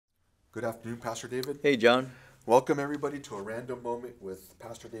Good afternoon, Pastor David. Hey, John. Welcome, everybody, to a random moment with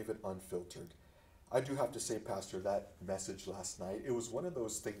Pastor David Unfiltered. I do have to say, Pastor, that message last night, it was one of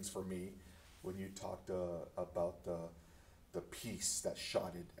those things for me when you talked about the peace that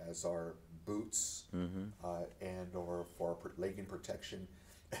shot it as our boots and or for our legging protection.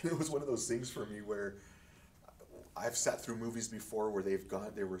 And it was one of those things for me where I've sat through movies before where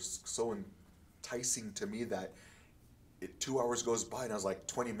they were so enticing to me that 2 hours goes by and I was like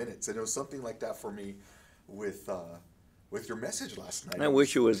 20 minutes, and it was something like that for me with with your message last night. I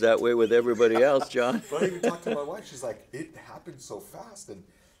wish it was that way with everybody else, John. But I even talked to my wife. She's like, it happened so fast, and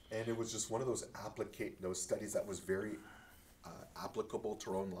it was just one of those studies that was very applicable to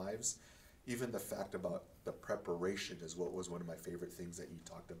our own lives. Even the fact about the preparation is what was one of my favorite things that you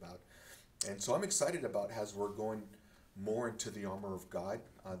talked about. And so I'm excited about as we're going more into the armor of God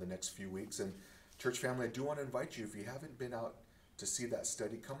the next few weeks. And church family, I do want to invite you, if you haven't been out to see that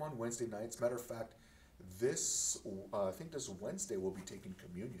study, come on Wednesday nights. Matter of fact, I think this Wednesday we'll be taking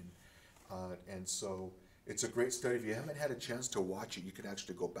communion. And so it's a great study. If you haven't had a chance to watch it, you can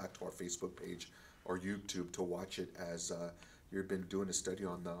actually go back to our Facebook page or YouTube to watch it as you've been doing a study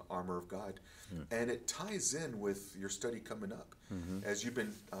on the armor of God. And it ties in with your study coming up. As you've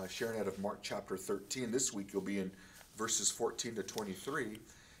been sharing out of Mark chapter 13, this week you'll be in verses 14 to 23.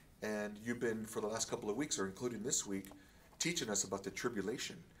 And you've been, for the last couple of weeks, or including this week, teaching us about the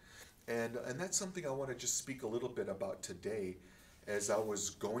tribulation. And that's something I want to just speak a little bit about today. As I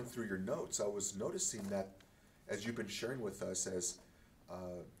was going through your notes, I was noticing that, as you've been sharing with us, as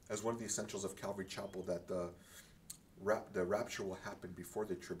one of the essentials of Calvary Chapel, that the rapture will happen before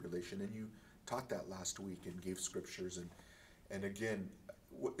the tribulation. And you taught that last week and gave scriptures. And again,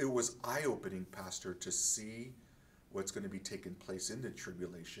 it was eye-opening, Pastor, to see what's going to be taking place in the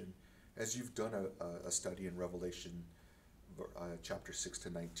tribulation, as you've done a study in Revelation chapter 6 to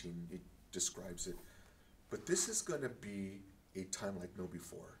 19. It describes it. But this is going to be a time like no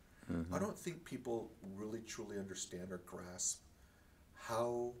before. I don't think people really truly understand or grasp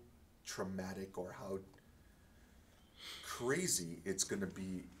how traumatic or how crazy it's going to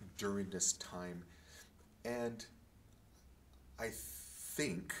be during this time. And I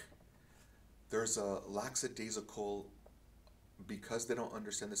think there's a lackadaisical, because they don't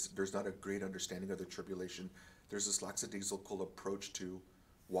understand this, there's not a great understanding of the tribulation. There's this lackadaisical approach to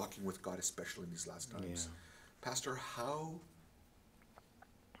walking with God, especially in these last times. Yeah. Pastor, how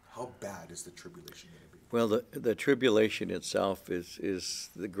bad is the tribulation going to be? Well, the tribulation itself is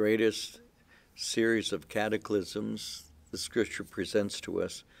the greatest series of cataclysms the Scripture presents to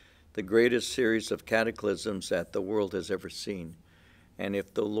us, the greatest series of cataclysms that the world has ever seen. And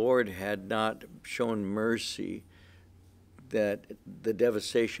if the Lord had not shown mercy, that the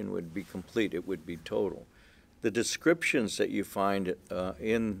devastation would be complete, it would be total. The descriptions that you find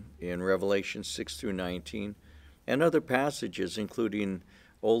in Revelation 6 through 19 and other passages, including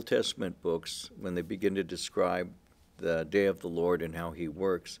Old Testament books, when they begin to describe the day of the Lord and how he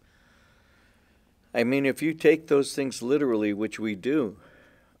works. I mean, if you take those things literally, which we do,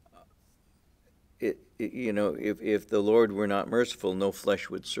 if the Lord were not merciful, no flesh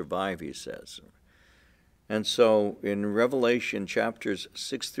would survive, he says. And so in Revelation chapters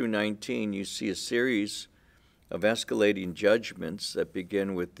 6 through 19, you see a series of escalating judgments that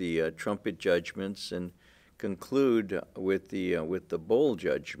begin with the trumpet judgments and conclude with the bowl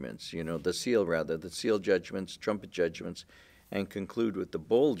judgments, the seal judgments, trumpet judgments, and conclude with the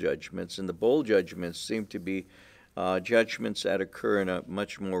bowl judgments. And the bowl judgments seem to be judgments that occur in a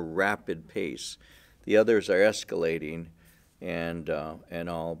much more rapid pace. The others are escalating and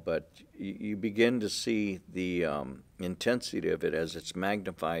all, but you begin to see the intensity of it as it's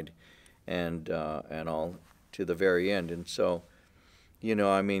magnified and all to the very end. And so,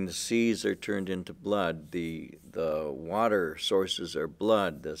 the seas are turned into blood, the water sources are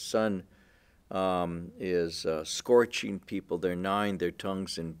blood, the sun is scorching people, they're gnawing their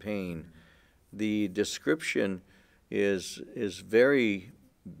tongues in pain. The description is very,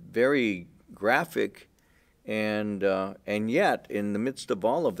 very graphic, and yet in the midst of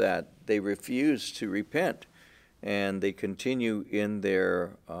all of that, they refuse to repent, and they continue in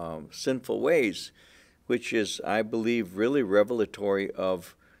their sinful ways, which is, I believe, really revelatory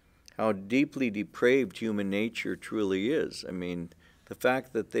of how deeply depraved human nature truly is. I mean, the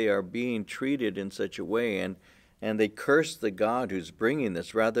fact that they are being treated in such a way, and they curse the God who's bringing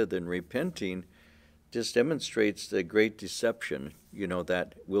this rather than repenting, just demonstrates the great deception,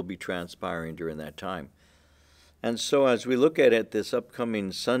 that will be transpiring during that time. And so as we look at it this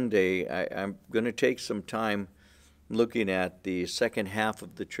upcoming Sunday, I'm going to take some time looking at the second half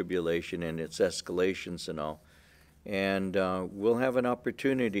of the tribulation and its escalations and all. and we'll have an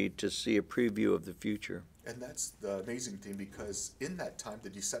opportunity to see a preview of the future. And that's the amazing thing, because in that time, the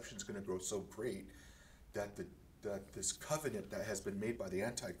deception is going to grow so great that this covenant that has been made by the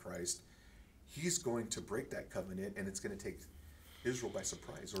Antichrist, he's going to break that covenant, and it's going to take Israel by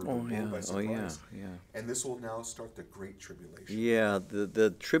surprise, or the world by surprise. And this will now start the Great Tribulation. Yeah,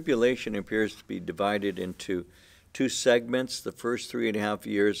 the tribulation appears to be divided into two segments. The first 3.5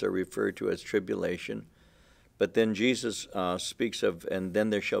 years are referred to as tribulation. But then Jesus speaks of, and then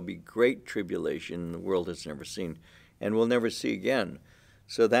there shall be great tribulation the world has never seen and will never see again.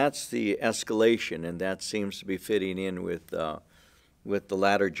 So that's the escalation, and that seems to be fitting in with the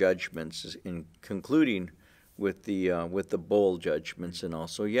latter judgments, in concluding with the bowl judgments and all.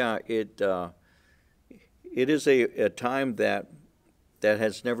 So yeah, it is a time that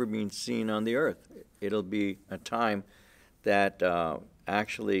has never been seen on the earth. It'll be a time that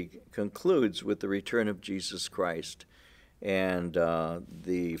actually concludes with the return of Jesus Christ and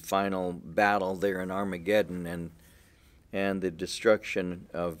the final battle there in Armageddon, and the destruction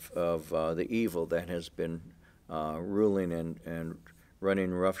of the evil that has been ruling and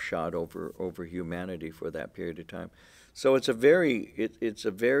running roughshod over humanity for that period of time. So it's a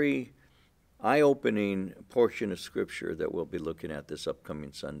very eye-opening portion of Scripture that we'll be looking at this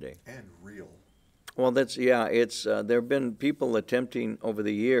upcoming Sunday. And real. Well, it's there have been people attempting over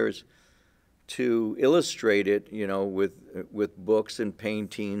the years to illustrate it, with books and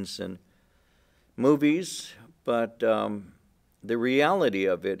paintings and movies, but the reality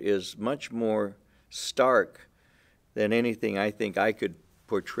of it is much more stark than anything I think I could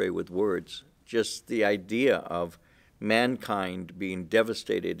portray with words. Just the idea of mankind being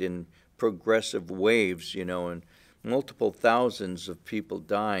devastated in progressive waves, and multiple thousands of people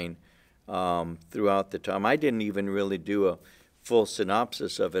dying throughout the time. I didn't even really do a full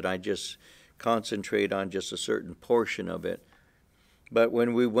synopsis of it. I just concentrate on just a certain portion of it. But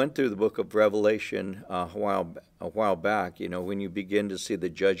when we went through the book of Revelation a while back, when you begin to see the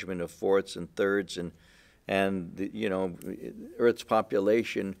judgment of fourths and thirds and Earth's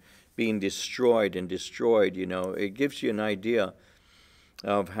population being destroyed, it gives you an idea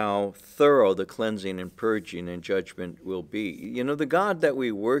of how thorough the cleansing and purging and judgment will be. The God that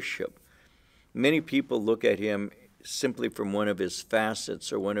we worship, many people look at him simply from one of his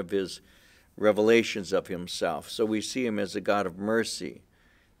facets or one of his revelations of himself. So we see him as a God of mercy.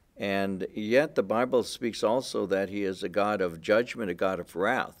 And yet the Bible speaks also that he is a God of judgment, a God of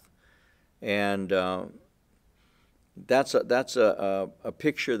wrath. And that's a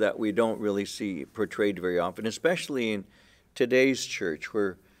picture that we don't really see portrayed very often, especially in today's church,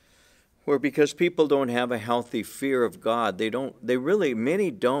 where because people don't have a healthy fear of God,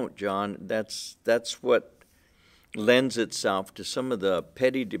 many don't, John. That's what lends itself to some of the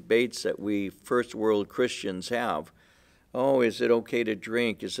petty debates that we first world Christians have. Oh, is it okay to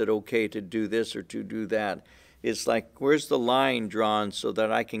drink? Is it okay to do this or to do that? It's like, where's the line drawn so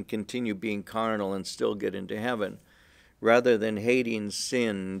that I can continue being carnal and still get into heaven? Rather than hating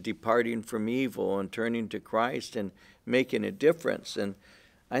sin, departing from evil, and turning to Christ and making a difference. And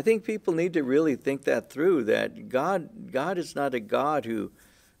I think people need to really think that through, that God is not a God who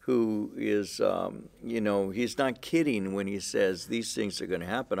is, he's not kidding when he says these things are going to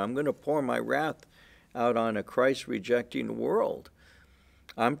happen. I'm going to pour my wrath out on a Christ-rejecting world.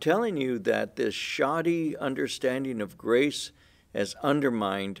 I'm telling you that this shoddy understanding of grace has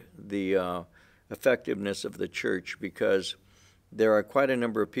undermined the effectiveness of the church, because there are quite a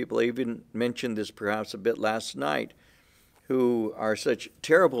number of people, I even mentioned this perhaps a bit last night, who are such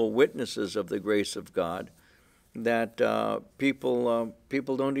terrible witnesses of the grace of God that people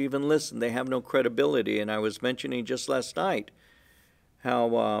don't even listen. They have no credibility. And I was mentioning just last night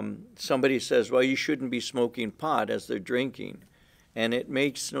how somebody says, well, you shouldn't be smoking pot as they're drinking. And it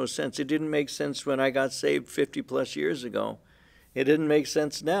makes no sense. It didn't make sense when I got saved 50 plus years ago. It didn't make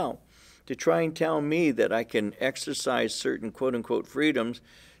sense now. To try and tell me that I can exercise certain quote-unquote freedoms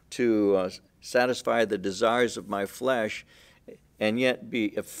to satisfy the desires of my flesh and yet be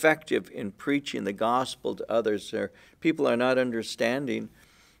effective in preaching the gospel to others. People are not understanding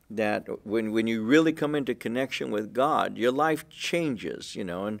that when you really come into connection with God, your life changes,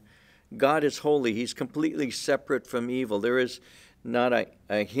 and God is holy. He's completely separate from evil. There is not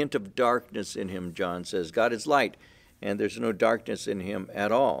a hint of darkness in him, John says. God is light, and there's no darkness in him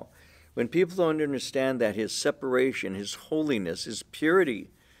at all. When people don't understand that his separation, his holiness, his purity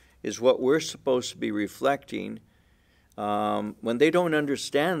is what we're supposed to be reflecting, when they don't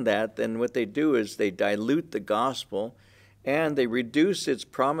understand that, then what they do is they dilute the gospel and they reduce its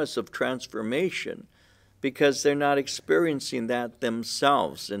promise of transformation because they're not experiencing that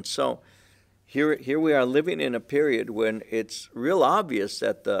themselves. And so here we are living in a period when it's real obvious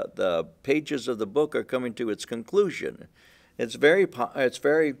that the pages of the book are coming to its conclusion. It's very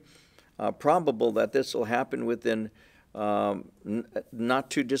probable that this will happen within not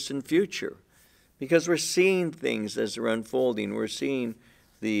too distant future, because we're seeing things as they're unfolding. We're seeing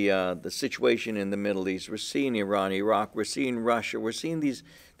the situation in the Middle East. We're seeing Iran, Iraq. We're seeing Russia. We're seeing these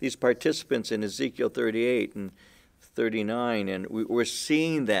participants in Ezekiel 38 and 39, and we're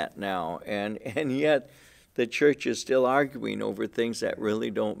seeing that now. And yet the church is still arguing over things that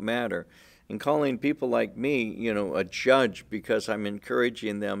really don't matter, and calling people like me, a judge, because I'm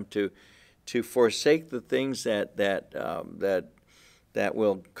encouraging them to forsake the things that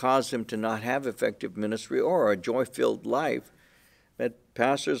will cause them to not have effective ministry or a joy-filled life. That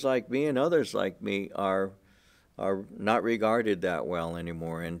pastors like me and others like me are not regarded that well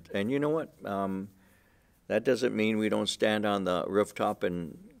anymore. And you know what? That doesn't mean we don't stand on the rooftop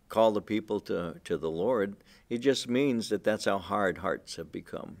and call the people to the Lord. It just means that that's how hard hearts have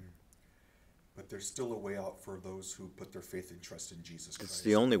become. But there's still a way out for those who put their faith and trust in Jesus Christ. It's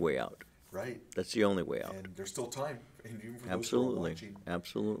the only way out. Right. That's the only way out. And there's still time. And even for Absolutely. those who are watching,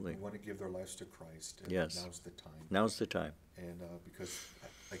 Absolutely. who want to give their lives to Christ. And Yes. now's the time. Now's the time. And because,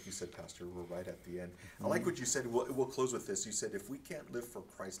 like you said, Pastor, we're right at the end. I like what you said. We'll close with this. You said, if we can't live for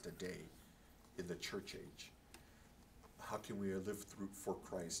Christ today in the church age, how can we live for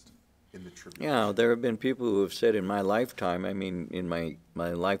Christ in the tribulation? Yeah, there have been people who have said in my lifetime, in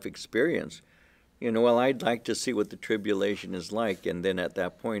my life experience, well, I'd like to see what the tribulation is like, and then at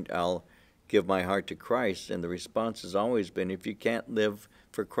that point I'll give my heart to Christ. And the response has always been, if you can't live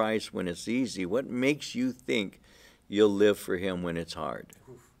for Christ when it's easy, what makes you think you'll live for Him when it's hard?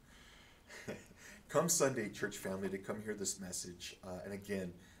 Come Sunday, church family, to come hear this message. And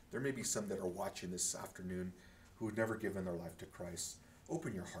again, there may be some that are watching this afternoon who have never given their life to Christ.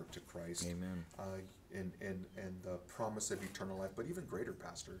 Open your heart to Christ. Amen. And the promise of eternal life, but even greater,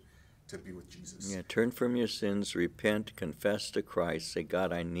 Pastor, to be with Jesus. Yeah, turn from your sins, repent, confess to Christ, say,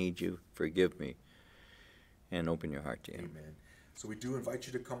 God, I need you, forgive me, and open your heart to Him. Amen. So we do invite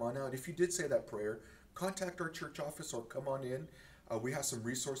you to come on out. If you did say that prayer, contact our church office or come on in. We have some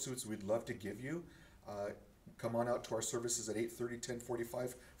resources we'd love to give you. Come on out to our services at 8:30,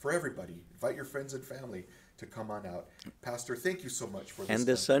 10:45 for everybody. Invite your friends and family to come on out. Pastor, thank you so much for this. And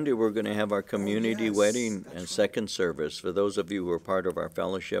this Sunday we're going to have our community yes, wedding that's and right. second service. For those of you who are part of our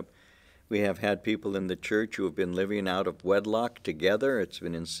fellowship, we have had people in the church who have been living out of wedlock together. It's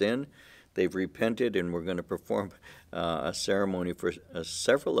been in sin. They've repented, and we're going to perform a ceremony for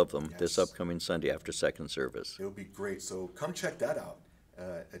several of them this Yes. upcoming Sunday after second service. It'll be great. So come check that out.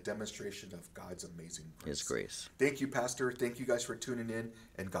 A demonstration of God's amazing grace. His grace. Thank you, Pastor. Thank you guys for tuning in,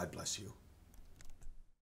 and God bless you.